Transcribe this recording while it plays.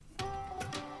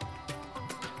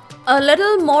A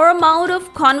little more amount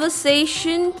of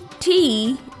conversation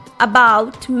tea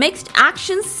about mixed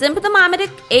action sympathomimetic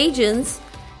agents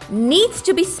needs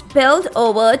to be spilled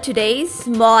over today's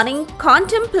morning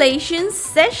contemplation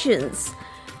sessions.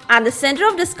 And the center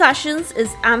of discussions is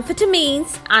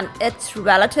amphetamines and its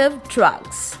relative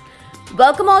drugs.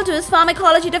 Welcome all to this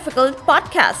Pharmacology Difficult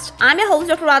podcast. I'm your host,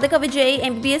 Dr. Radhika Vijay,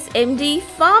 MBBS MD,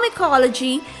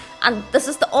 Pharmacology, and this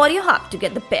is the audio hub to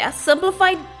get the best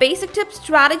simplified basic tips,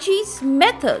 strategies,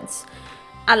 methods,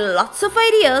 and lots of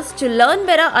ideas to learn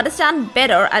better, understand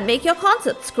better, and make your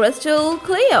concepts crystal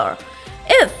clear.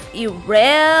 If you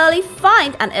really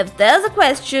find, and if there's a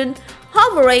question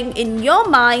hovering in your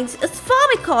minds, is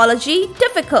pharmacology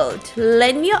difficult?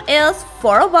 Lend your ears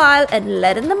for a while and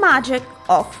let in the magic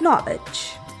of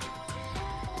knowledge.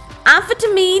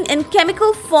 Amphetamine in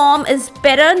chemical form is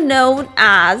better known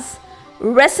as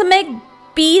racemic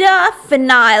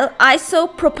beta-phenyl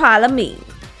isopropylamine.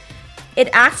 It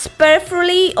acts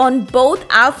peripherally on both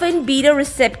alpha and beta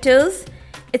receptors.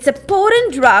 It's a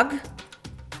potent drug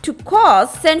to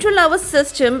cause central nervous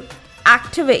system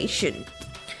activation.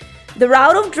 The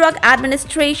route of drug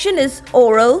administration is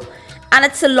oral and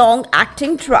it's a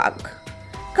long-acting drug.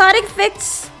 Cardiac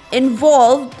effects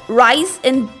involve rise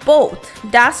in both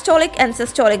diastolic and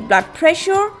systolic blood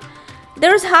pressure.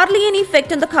 There is hardly any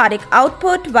effect on the cardiac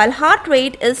output, while heart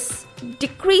rate is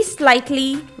decreased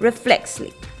slightly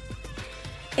reflexly.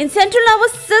 In central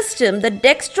nervous system, the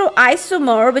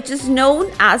dextroisomer, which is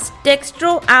known as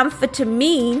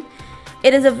dextroamphetamine,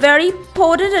 it is a very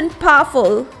potent and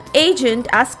powerful agent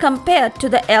as compared to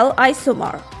the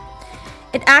L-isomer.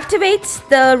 It activates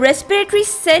the respiratory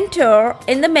center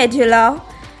in the medulla.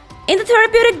 In the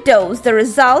therapeutic dose, the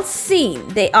results seen,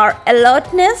 they are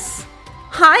alertness,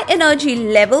 high energy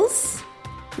levels,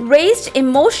 raised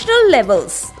emotional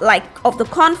levels like of the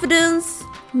confidence,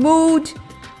 mood,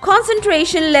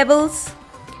 concentration levels.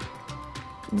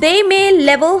 They may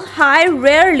level high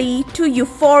rarely to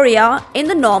euphoria in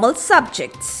the normal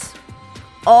subjects.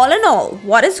 All in all,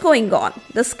 what is going on?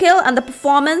 The skill and the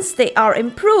performance, they are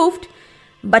improved,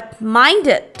 but mind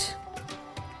it,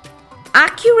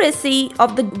 accuracy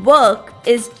of the work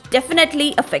is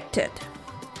definitely affected.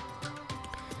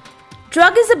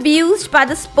 Drug is abused by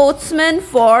the sportsman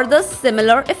for the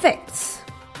similar effects.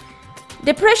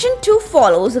 Depression too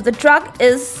follows if the drug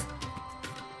is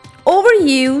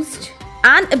overused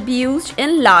and abused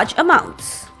in large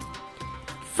amounts.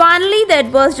 Finally, the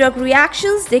adverse drug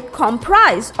reactions, they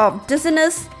comprise of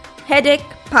dizziness, headache,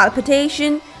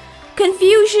 palpitation,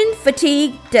 confusion,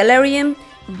 fatigue, delirium,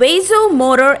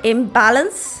 vasomotor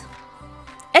imbalance,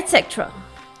 etc.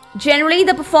 Generally,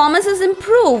 the performance is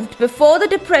improved before the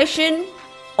depression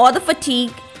or the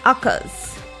fatigue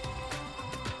occurs.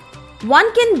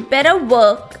 One can better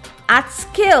work at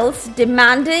skills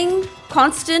demanding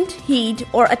constant heed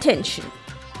or attention.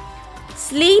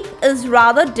 Sleep is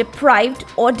rather deprived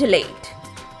or delayed.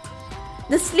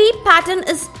 The sleep pattern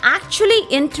is actually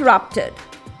interrupted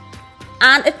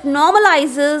and it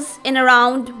normalizes in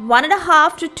around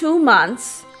 1.5 to 2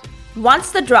 months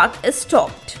once the drug is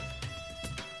stopped.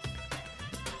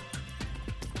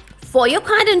 For your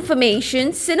kind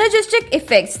information, synergistic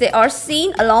effects, they are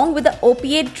seen along with the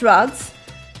opiate drugs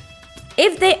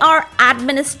if they are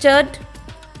administered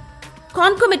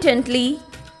concomitantly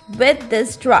with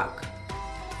this drug.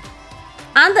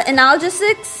 And the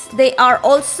analgesics, they are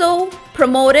also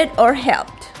promoted or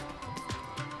helped.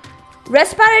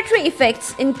 Respiratory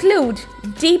effects include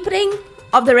deepening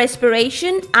of the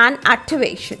respiration and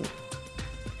activation.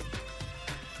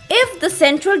 If the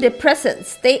central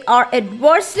depressants, they are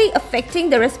adversely affecting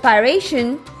the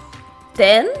respiration,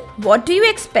 then what do you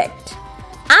expect?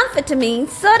 Amphetamine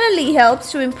certainly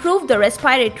helps to improve the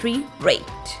respiratory rate.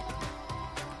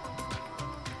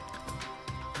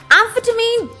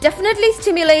 Amphetamine definitely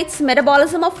stimulates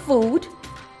metabolism of food.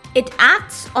 It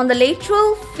acts on the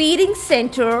lateral feeding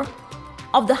center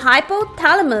of the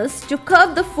hypothalamus to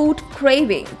curb the food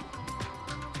craving.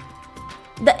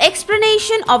 The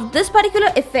explanation of this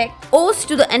particular effect owes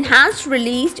to the enhanced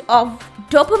release of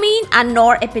dopamine and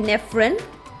norepinephrine.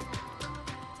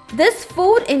 This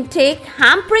food intake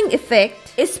hampering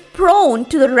effect is prone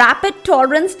to the rapid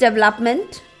tolerance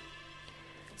development.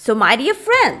 So my dear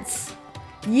friends,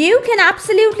 you can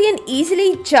absolutely and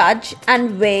easily judge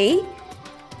and weigh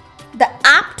the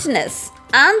aptness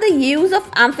and the use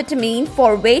of amphetamine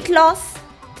for weight loss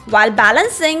while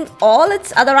balancing all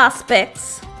its other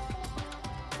aspects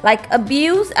like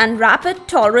abuse and rapid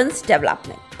tolerance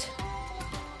development.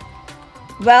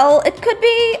 Well, it could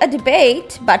be a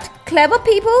debate, but clever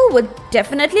people would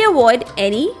definitely avoid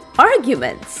any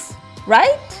arguments,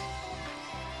 right?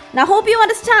 Now, hope you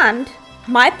understand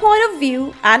my point of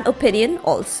view and opinion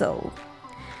also.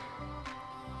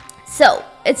 So,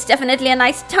 it's definitely a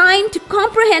nice time to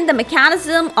comprehend the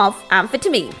mechanism of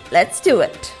amphetamine. Let's do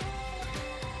it.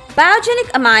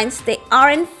 Biogenic amines, they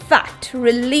are in fact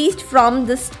released from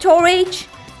the storage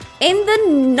in the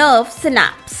nerve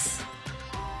synapse.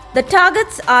 The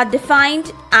targets are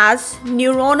defined as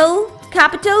neuronal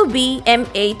capital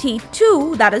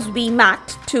VMAT2, that is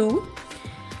VMAT2,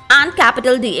 and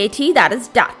capital DAT, that is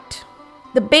DAT.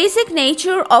 The basic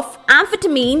nature of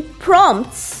amphetamine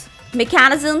prompts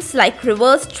mechanisms like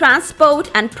reverse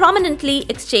transport and prominently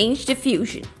exchange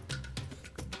diffusion.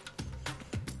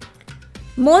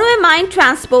 Monoamine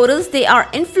transporters, they are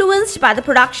influenced by the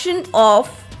production of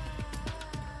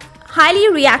highly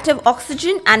reactive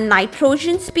oxygen and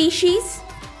nitrogen species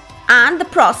and the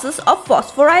process of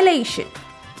phosphorylation.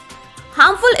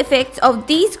 Harmful effects of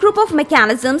these group of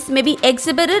mechanisms may be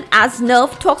exhibited as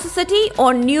nerve toxicity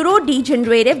or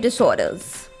neurodegenerative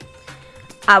disorders.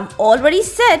 I've already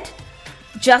said,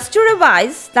 just to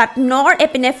revise, that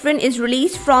norepinephrine is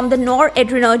released from the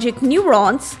noradrenergic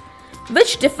neurons,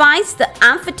 which defines the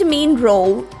amphetamine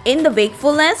role in the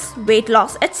wakefulness, weight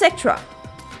loss, etc.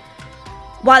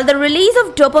 While the release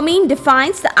of dopamine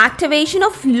defines the activation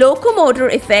of locomotor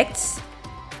effects,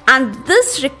 and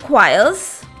this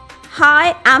requires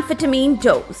high amphetamine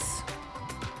dose.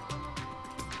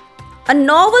 A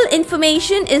novel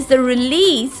information is the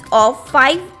release of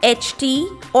 5-HT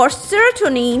or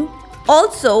serotonin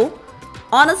also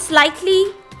on a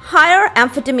slightly higher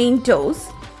amphetamine dose,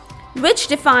 which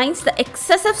defines the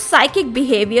excessive psychic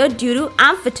behavior due to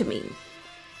amphetamine.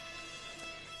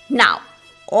 Now,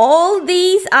 all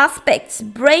these aspects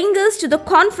bring us to the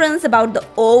conference about the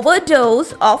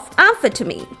overdose of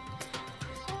amphetamine.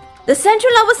 The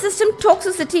central nervous system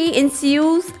toxicity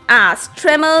ensues as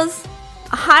tremors,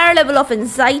 a higher level of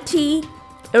anxiety,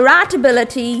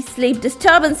 irritability, sleep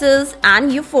disturbances,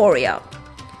 and euphoria.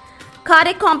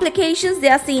 Cardiac complications, they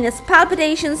are seen as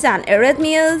palpitations and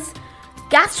arrhythmias.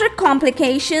 Gastric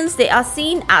complications, they are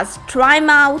seen as dry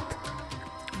mouth,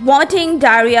 vomiting,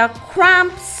 diarrhea,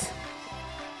 cramps.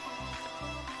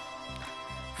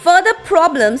 Further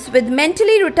problems with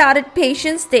mentally retarded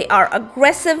patients, they are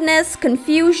aggressiveness,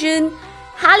 confusion,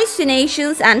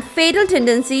 hallucinations, and fatal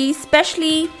tendencies,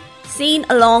 especially seen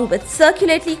along with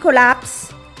circulatory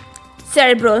collapse,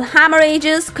 cerebral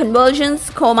hemorrhages,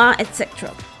 convulsions, coma,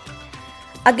 etc.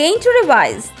 Again, to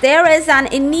revise, there is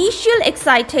an initial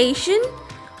excitation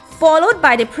followed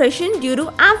by depression due to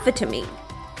amphetamine.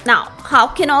 Now, how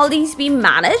can all these be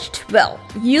managed? Well,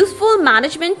 useful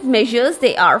management measures,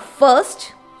 they are: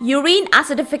 first, urine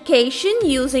acidification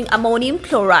using ammonium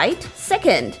chloride.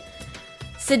 Second,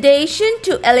 sedation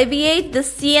to alleviate the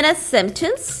CNS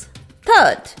symptoms.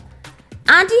 Third,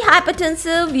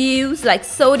 antihypertensive use like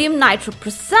sodium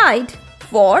nitroprusside.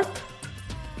 Fourth,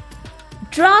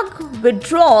 drug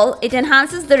withdrawal. It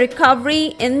enhances the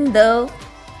recovery in the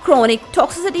chronic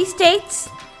toxicity states.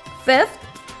 Fifth,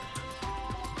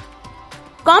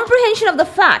 comprehension of the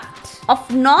fact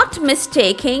of not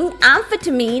mistaking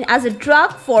amphetamine as a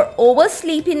drug for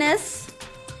oversleepiness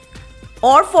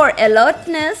or for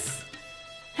alertness.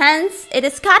 Hence, it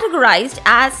is categorized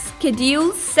as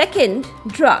Schedule 2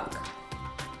 drug.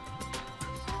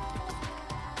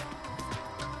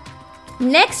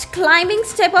 Next climbing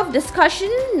step of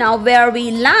discussion, now where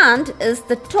we land, is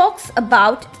the talks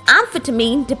about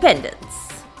amphetamine dependence.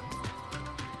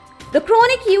 The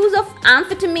chronic use of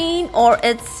amphetamine or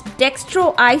its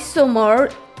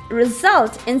dextroisomer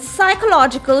results in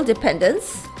psychological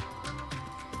dependence,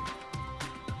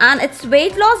 and its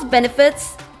weight loss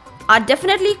benefits are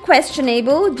definitely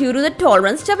questionable due to the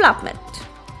tolerance development.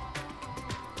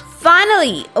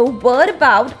 Finally, a word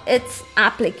about its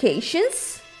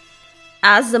applications.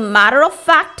 As a matter of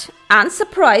fact and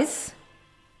surprise,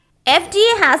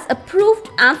 FDA has approved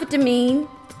amphetamine,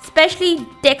 especially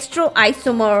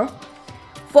dextroisomer,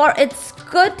 for its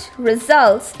good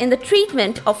results in the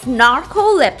treatment of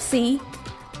narcolepsy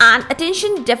and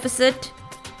attention deficit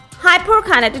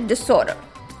hyperkinetic disorder.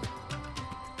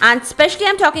 And especially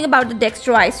I'm talking about the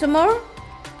dextroisomer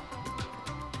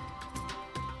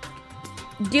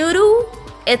due to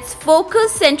its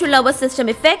focused central nervous system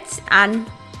effects and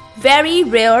very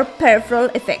rare peripheral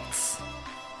effects.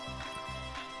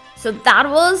 So that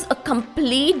was a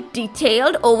complete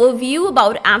detailed overview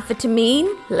about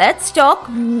amphetamine. Let's talk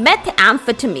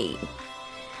methamphetamine.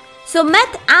 So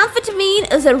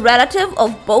methamphetamine is a relative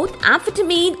of both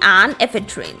amphetamine and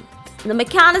ephedrine. The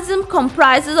mechanism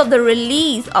comprises of the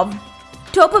release of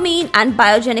dopamine and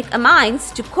biogenic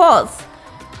amines to cause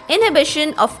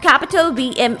inhibition of capital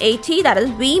VMAT, that is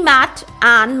VMAT,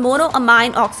 and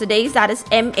monoamine oxidase, that is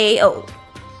MAO.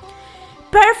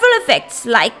 Peripheral effects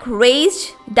like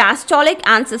raised diastolic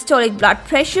and systolic blood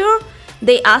pressure,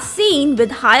 they are seen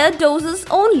with higher doses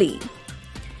only.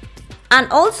 And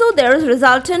also there is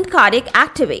resultant cardiac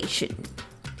activation.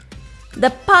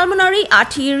 The pulmonary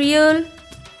arterial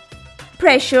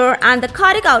pressure and the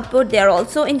cardiac output, they are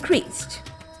also increased.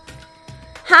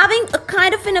 Having a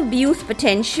kind of an abuse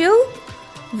potential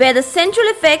where the central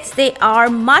effects, they are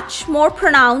much more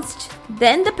pronounced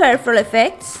than the peripheral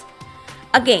effects.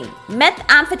 Again,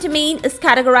 methamphetamine is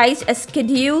categorized as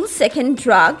Schedule II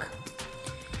drug.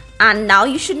 And now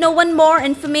you should know one more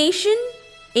information.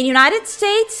 In United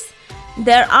States,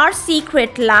 there are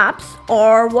secret labs,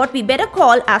 or what we better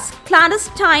call as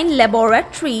clandestine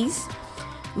laboratories,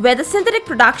 where the synthetic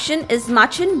production is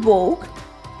much in vogue.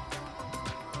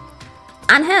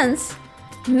 And hence,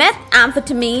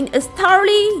 methamphetamine is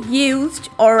thoroughly used,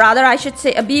 or rather I should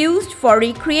say abused, for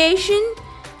recreation,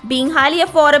 being highly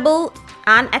affordable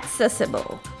and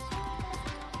accessible.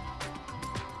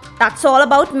 That's all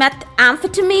about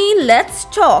methamphetamine. Let's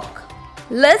talk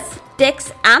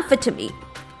lisdexamfetamine.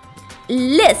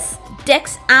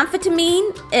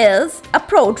 Lisdexamfetamine is a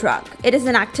prodrug. It is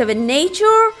inactive in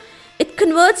nature. It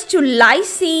converts to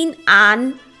lysine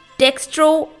and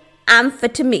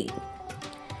dextroamphetamine.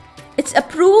 It's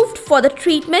approved for the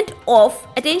treatment of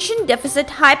attention deficit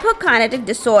hyperkinetic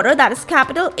disorder, that is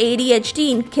capital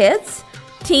ADHD, in kids,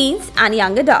 teens and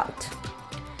young adult.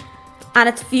 And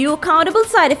its few accountable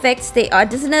side effects, they are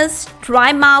dizziness,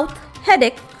 dry mouth,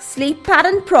 headache, sleep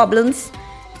pattern problems,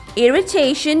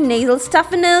 irritation, nasal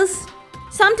stuffiness.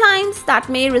 Sometimes that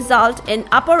may result in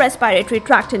upper respiratory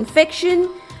tract infection,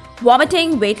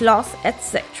 vomiting, weight loss,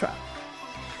 etc.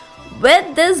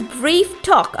 With this brief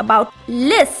talk about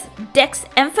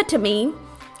lisdexamfetamine,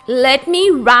 let me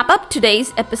wrap up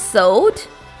today's episode.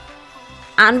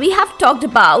 And we have talked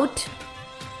about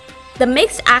the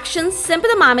mixed action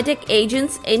sympathomimetic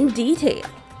agents in detail.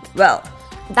 Well,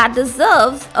 that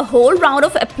deserves a whole round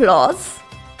of applause.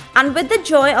 And with the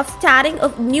joy of starting a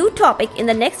new topic in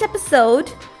the next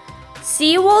episode,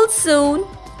 see you all soon.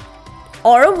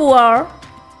 Au revoir.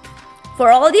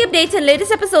 For all the updates and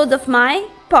latest episodes of my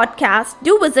podcast,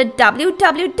 do visit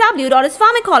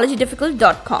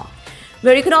www.ispharmacologydifficult.com,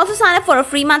 where you can also sign up for a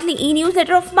free monthly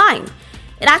e-newsletter of mine.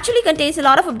 It actually contains a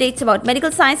lot of updates about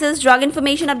medical sciences, drug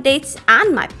information updates,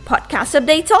 and my podcast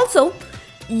updates also.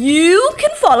 You can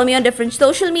follow me on different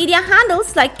social media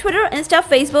handles like Twitter, Insta,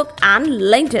 Facebook, and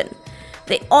LinkedIn.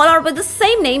 They all are with the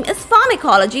same name as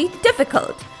Pharmacology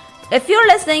Difficult. If you're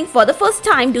listening for the first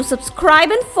time, do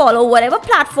subscribe and follow whatever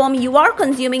platform you are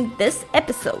consuming this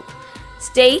episode.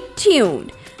 Stay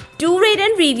tuned. Do rate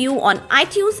and review on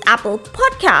iTunes, Apple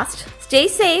Podcast. Stay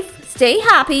safe, stay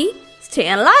happy, stay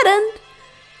enlightened.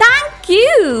 Thank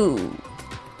you.